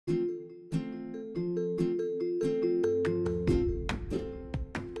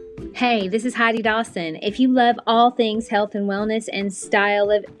Hey, this is Heidi Dawson. If you love all things health and wellness and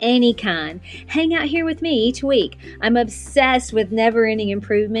style of any kind, hang out here with me each week. I'm obsessed with never-ending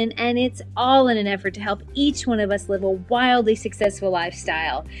improvement, and it's all in an effort to help each one of us live a wildly successful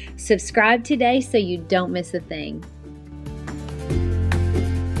lifestyle. Subscribe today so you don't miss a thing.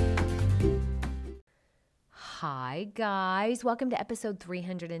 Hi, guys. Welcome to episode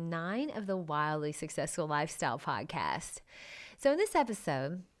 309 of the Wildly Successful Lifestyle Podcast. So in this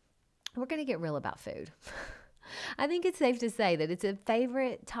episode, we're going to get real about food. I think it's safe to say that it's a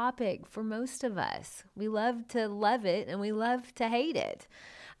favorite topic for most of us. We love to love it and we love to hate it.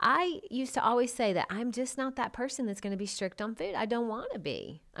 I used to always say that I'm just not that person that's going to be strict on food. I don't want to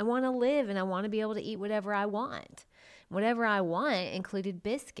be. I want to live and I want to be able to eat whatever I want. Whatever I want included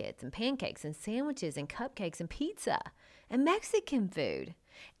biscuits and pancakes and sandwiches and cupcakes and pizza and Mexican food.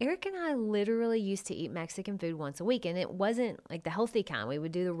 Eric and I literally used to eat Mexican food once a week, and it wasn't like the healthy kind. We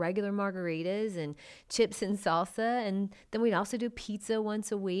would do the regular margaritas and chips and salsa, and then we'd also do pizza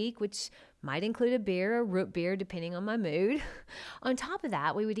once a week, which might include a beer or root beer, depending on my mood. On top of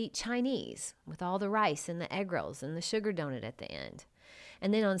that, we would eat Chinese with all the rice and the egg rolls and the sugar donut at the end.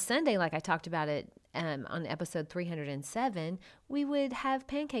 And then on Sunday, like I talked about it on episode 307, we would have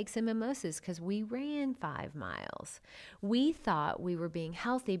pancakes and mimosas because we ran 5 miles. We thought we were being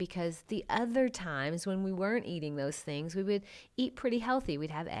healthy because the other times when we weren't eating those things, we would eat pretty healthy.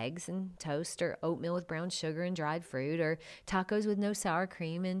 We'd have eggs and toast or oatmeal with brown sugar and dried fruit or tacos with no sour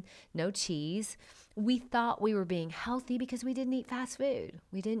cream and no cheese. We thought we were being healthy because we didn't eat fast food.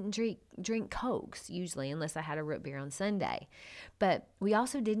 We didn't drink Cokes usually, unless I had a root beer on Sunday. But we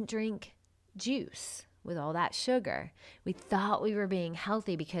also didn't drink juice with all that sugar. We thought we were being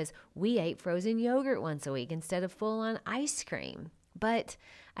healthy because we ate frozen yogurt once a week instead of full-on ice cream. But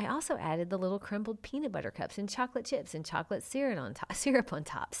I also added the little crumbled peanut butter cups and chocolate chips and chocolate syrup on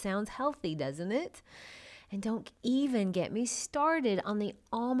top. Sounds healthy, doesn't it? And don't even get me started on the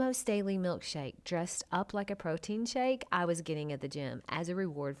almost daily milkshake dressed up like a protein shake I was getting at the gym as a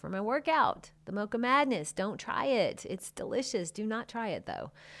reward for my workout. The Mocha Madness. Don't try it. It's delicious. Do not try it,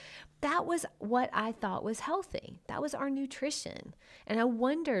 though. That was what I thought was healthy. That was our nutrition. And I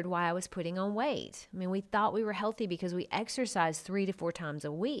wondered why I was putting on weight. I mean, we thought we were healthy because we exercised 3 to 4 times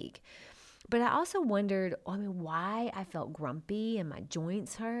a week. But I also wondered, why I felt grumpy and my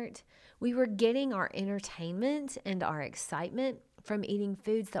joints hurt. We were getting our entertainment and our excitement from eating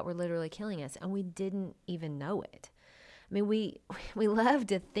foods that were literally killing us, and we didn't even know it. I mean, we love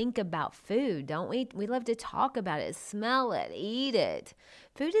to think about food, don't we? We love to talk about it, smell it, eat it.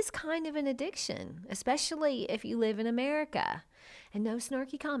 Food is kind of an addiction, especially if you live in America. And no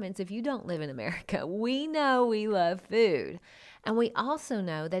snarky comments if you don't live in America. We know we love food. And we also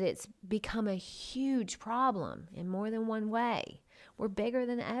know that it's become a huge problem in more than one way. We're bigger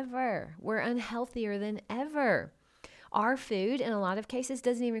than ever. We're unhealthier than ever. Our food, in a lot of cases,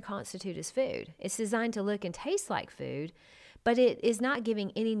 doesn't even constitute as food. It's designed to look and taste like food, but it is not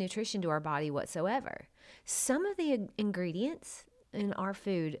giving any nutrition to our body whatsoever. Some of the ingredients in our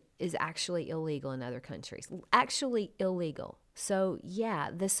food is actually illegal in other countries. Actually illegal. So yeah,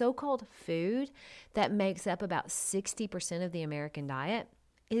 the so-called food that makes up about 60% of the American diet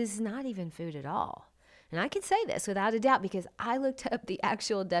is not even food at all. And I can say this without a doubt because I looked up the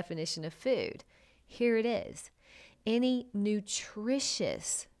actual definition of food. Here it is. Any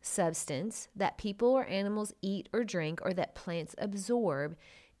nutritious substance that people or animals eat or drink or that plants absorb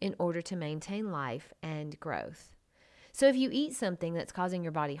in order to maintain life and growth. So if you eat something that's causing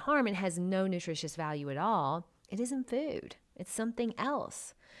your body harm and has no nutritious value at all, it isn't food. It's something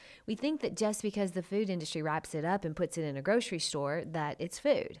else. We think that just because the food industry wraps it up and puts it in a grocery store that it's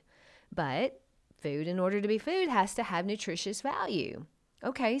food. But food, in order to be food, has to have nutritious value.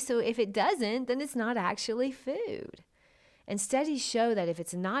 Okay, so if it doesn't, then it's not actually food. And studies show that if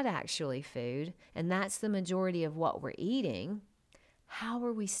it's not actually food, and that's the majority of what we're eating, how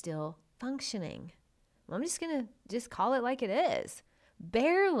are we still functioning? Well, I'm just going to call it like it is.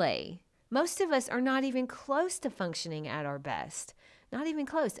 Barely. Most of us are not even close to functioning at our best. Not even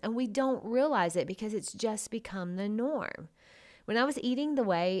close. And we don't realize it because it's just become the norm. When I was eating the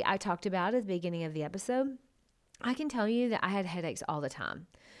way I talked about at the beginning of the episode, I can tell you that I had headaches all the time,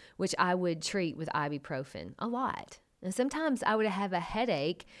 which I would treat with ibuprofen a lot. And sometimes I would have a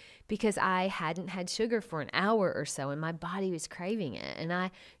headache because I hadn't had sugar for an hour or so and my body was craving it. And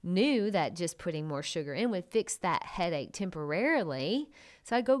I knew that just putting more sugar in would fix that headache temporarily.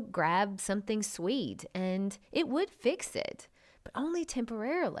 So I'd go grab something sweet and it would fix it, but only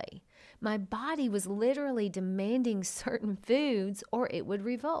temporarily. My body was literally demanding certain foods or it would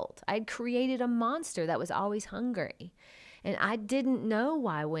revolt. I'd created a monster that was always hungry. And I didn't know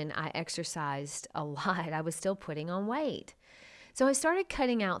why when I exercised a lot, I was still putting on weight. So I started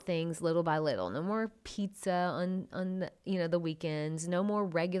cutting out things little by little. No more pizza on the weekends, no more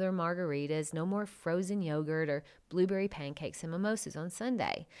regular margaritas, no more frozen yogurt or blueberry pancakes and mimosas on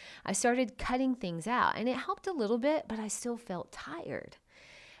Sunday. I started cutting things out, and it helped a little bit, but I still felt tired.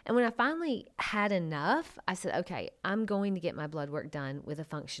 And when I finally had enough, I said, okay, I'm going to get my blood work done with a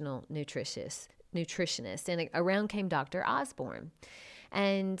functional nutritionist. And around came Dr. Osborne.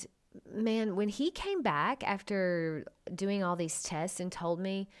 And man, when he came back after doing all these tests and told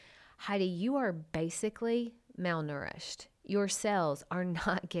me, Heidi, you are basically malnourished. Your cells are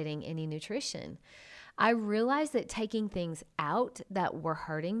not getting any nutrition. I realized that taking things out that were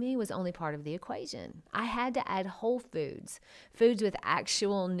hurting me was only part of the equation. I had to add whole foods with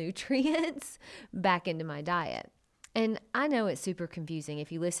actual nutrients back into my diet. And I know it's super confusing if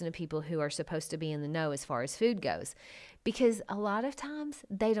you listen to people who are supposed to be in the know as far as food goes, because a lot of times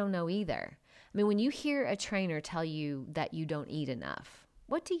they don't know either. I mean, when you hear a trainer tell you that you don't eat enough,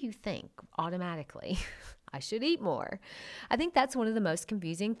 what do you think automatically? I should eat more. I think that's one of the most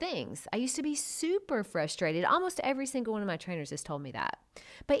confusing things. I used to be super frustrated. Almost every single one of my trainers has told me that.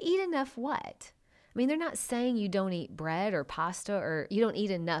 But eat enough what? I mean, they're not saying you don't eat bread or pasta, or you don't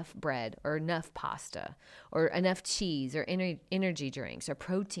eat enough bread or enough pasta or enough cheese or energy drinks or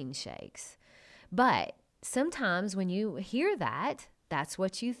protein shakes. But sometimes when you hear that, that's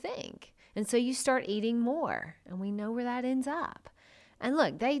what you think. And so you start eating more, and we know where that ends up. And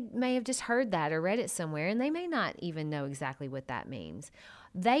look, they may have just heard that or read it somewhere, and they may not even know exactly what that means.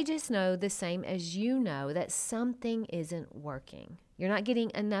 They just know the same as you know that something isn't working. You're not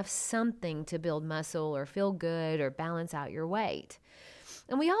getting enough something to build muscle or feel good or balance out your weight.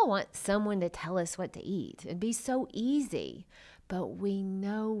 And we all want someone to tell us what to eat. It'd be so easy, but we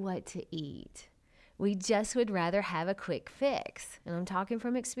know what to eat. We just would rather have a quick fix. And I'm talking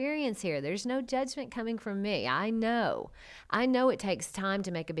from experience here. There's no judgment coming from me. I know it takes time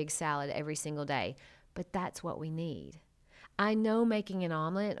to make a big salad every single day, but that's what we need. I know making an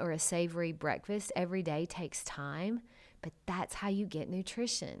omelet or a savory breakfast every day takes time, but that's how you get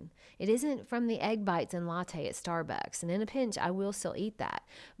nutrition. It isn't from the egg bites and latte at Starbucks. And in a pinch, I will still eat that.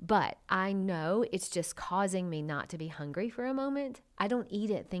 But I know it's just causing me not to be hungry for a moment. I don't eat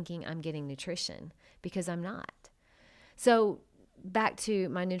it thinking I'm getting nutrition, because I'm not. So back to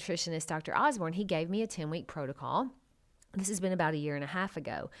my nutritionist, Dr. Osborne, he gave me a 10-week protocol. This has been about 1.5 years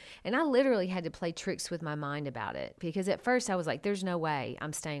ago. And I literally had to play tricks with my mind about it, because at first I was like, there's no way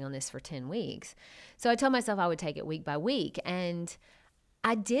I'm staying on this for 10 weeks. So I told myself I would take it week by week. And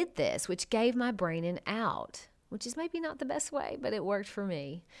I did this, which gave my brain an out, which is maybe not the best way, but it worked for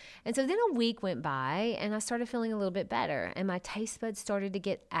me. And so then a week went by, and I started feeling a little bit better. And my taste buds started to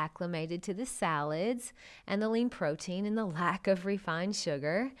get acclimated to the salads and the lean protein and the lack of refined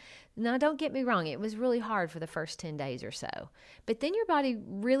sugar. Now, don't get me wrong, it was really hard for the first 10 days or so. But then your body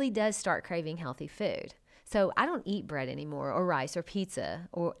really does start craving healthy food. So I don't eat bread anymore, or rice, or pizza,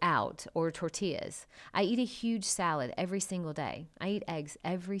 or out, or tortillas. I eat a huge salad every single day. I eat eggs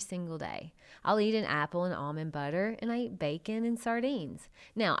every single day. I'll eat an apple and almond butter, and I eat bacon and sardines.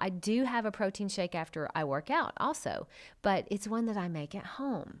 Now, I do have a protein shake after I work out also, but it's one that I make at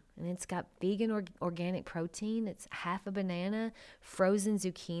home. And it's got vegan organic protein. It's half a banana, frozen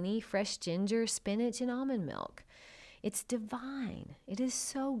zucchini, fresh ginger, spinach, and almond milk. It's divine. It is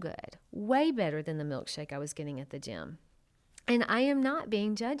so good. Way better than the milkshake I was getting at the gym. And I am not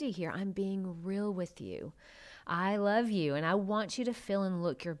being judgy here. I'm being real with you. I love you, and I want you to feel and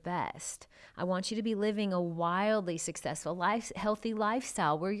look your best. I want you to be living a wildly successful, healthy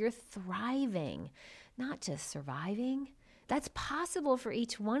lifestyle where you're thriving, not just surviving. That's possible for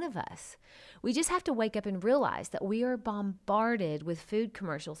each one of us. We just have to wake up and realize that we are bombarded with food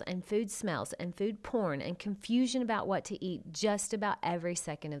commercials and food smells and food porn and confusion about what to eat just about every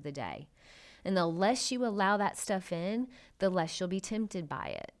second of the day. And the less you allow that stuff in, the less you'll be tempted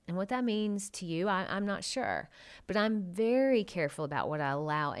by it. And what that means to you, I'm not sure. But I'm very careful about what I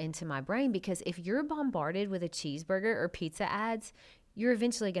allow into my brain, because if you're bombarded with a cheeseburger or pizza ads, you're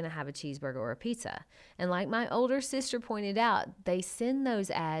eventually going to have a cheeseburger or a pizza. And like my older sister pointed out, they send those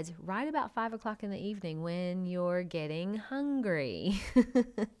ads right about 5 o'clock in the evening when you're getting hungry.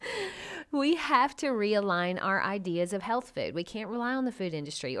 We have to realign our ideas of health food. We can't rely on the food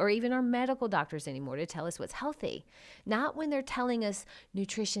industry or even our medical doctors anymore to tell us what's healthy. Not when they're telling us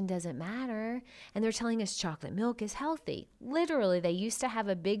nutrition doesn't matter and they're telling us chocolate milk is healthy. Literally, they used to have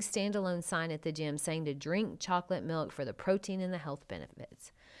a big standalone sign at the gym saying to drink chocolate milk for the protein and the health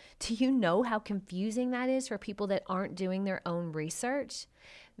benefits. Do you know how confusing that is for people that aren't doing their own research?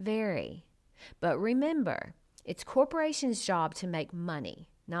 Very. But remember, It's corporations' job to make money,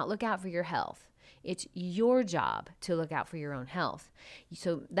 not look out for your health. It's your job to look out for your own health.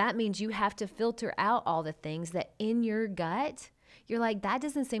 So that means you have to filter out all the things that in your gut, you're like, that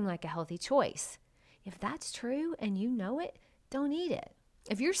doesn't seem like a healthy choice. If that's true and you know it, don't eat it.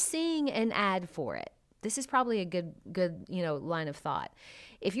 If you're seeing an ad for it, this is probably a good line of thought.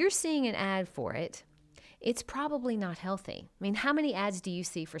 If you're seeing an ad for it, it's probably not healthy. I mean, how many ads do you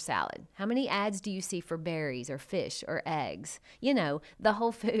see for salad? How many ads do you see for berries or fish or eggs? The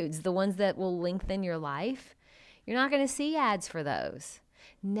whole foods, the ones that will lengthen your life. You're not going to see ads for those.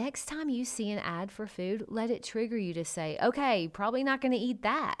 Next time you see an ad for food, let it trigger you to say, okay, probably not going to eat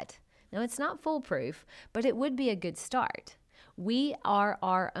that. Now, it's not foolproof, but it would be a good start. We are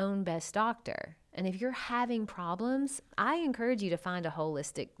our own best doctor. And if you're having problems, I encourage you to find a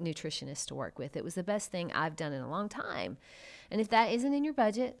holistic nutritionist to work with. It was the best thing I've done in a long time. And if that isn't in your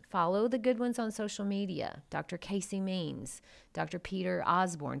budget, follow the good ones on social media. Dr. Casey Means, Dr. Peter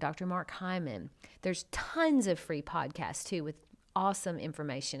Osborne, Dr. Mark Hyman. There's tons of free podcasts too with awesome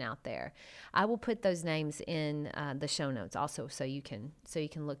information out there. I will put those names in the show notes also so you can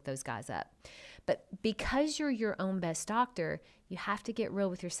look those guys up. But because you're your own best doctor, you have to get real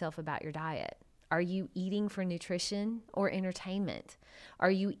with yourself about your diet. Are you eating for nutrition or entertainment? Are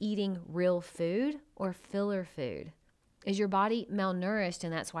you eating real food or filler food? Is your body malnourished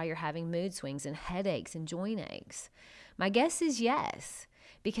and that's why you're having mood swings and headaches and joint aches? My guess is yes,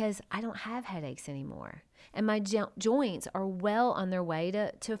 because I don't have headaches anymore. And my joints are well on their way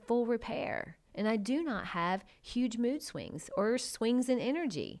to full repair. And I do not have huge mood swings or swings in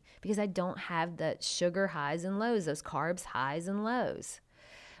energy because I don't have the sugar highs and lows, those carbs highs and lows.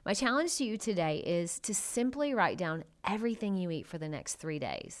 My challenge to you today is to simply write down everything you eat for the next 3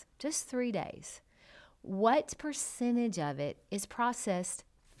 days, just 3 days. What percentage of it is processed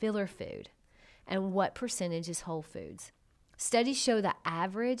filler food and what percentage is whole foods? Studies show the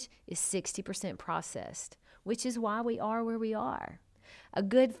average is 60% processed, which is why we are where we are. A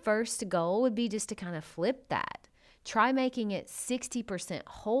good first goal would be just to kind of flip that. Try making it 60%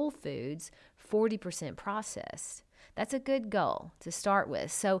 whole foods, 40% processed. That's a good goal to start with.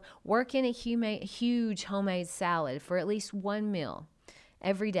 So work in a huge homemade salad for at least one meal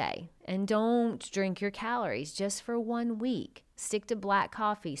every day. And don't drink your calories just for 1 week. Stick to black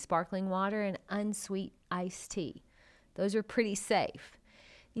coffee, sparkling water, and unsweet iced tea. Those are pretty safe.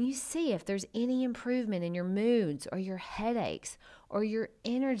 And you see if there's any improvement in your moods or your headaches or your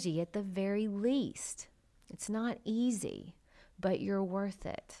energy at the very least. It's not easy, but you're worth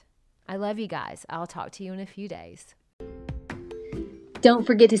it. I love you guys. I'll talk to you in a few days. Don't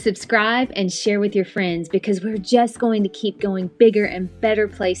forget to subscribe and share with your friends because we're just going to keep going bigger and better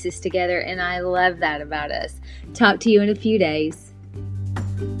places together, and I love that about us. Talk to you in a few days.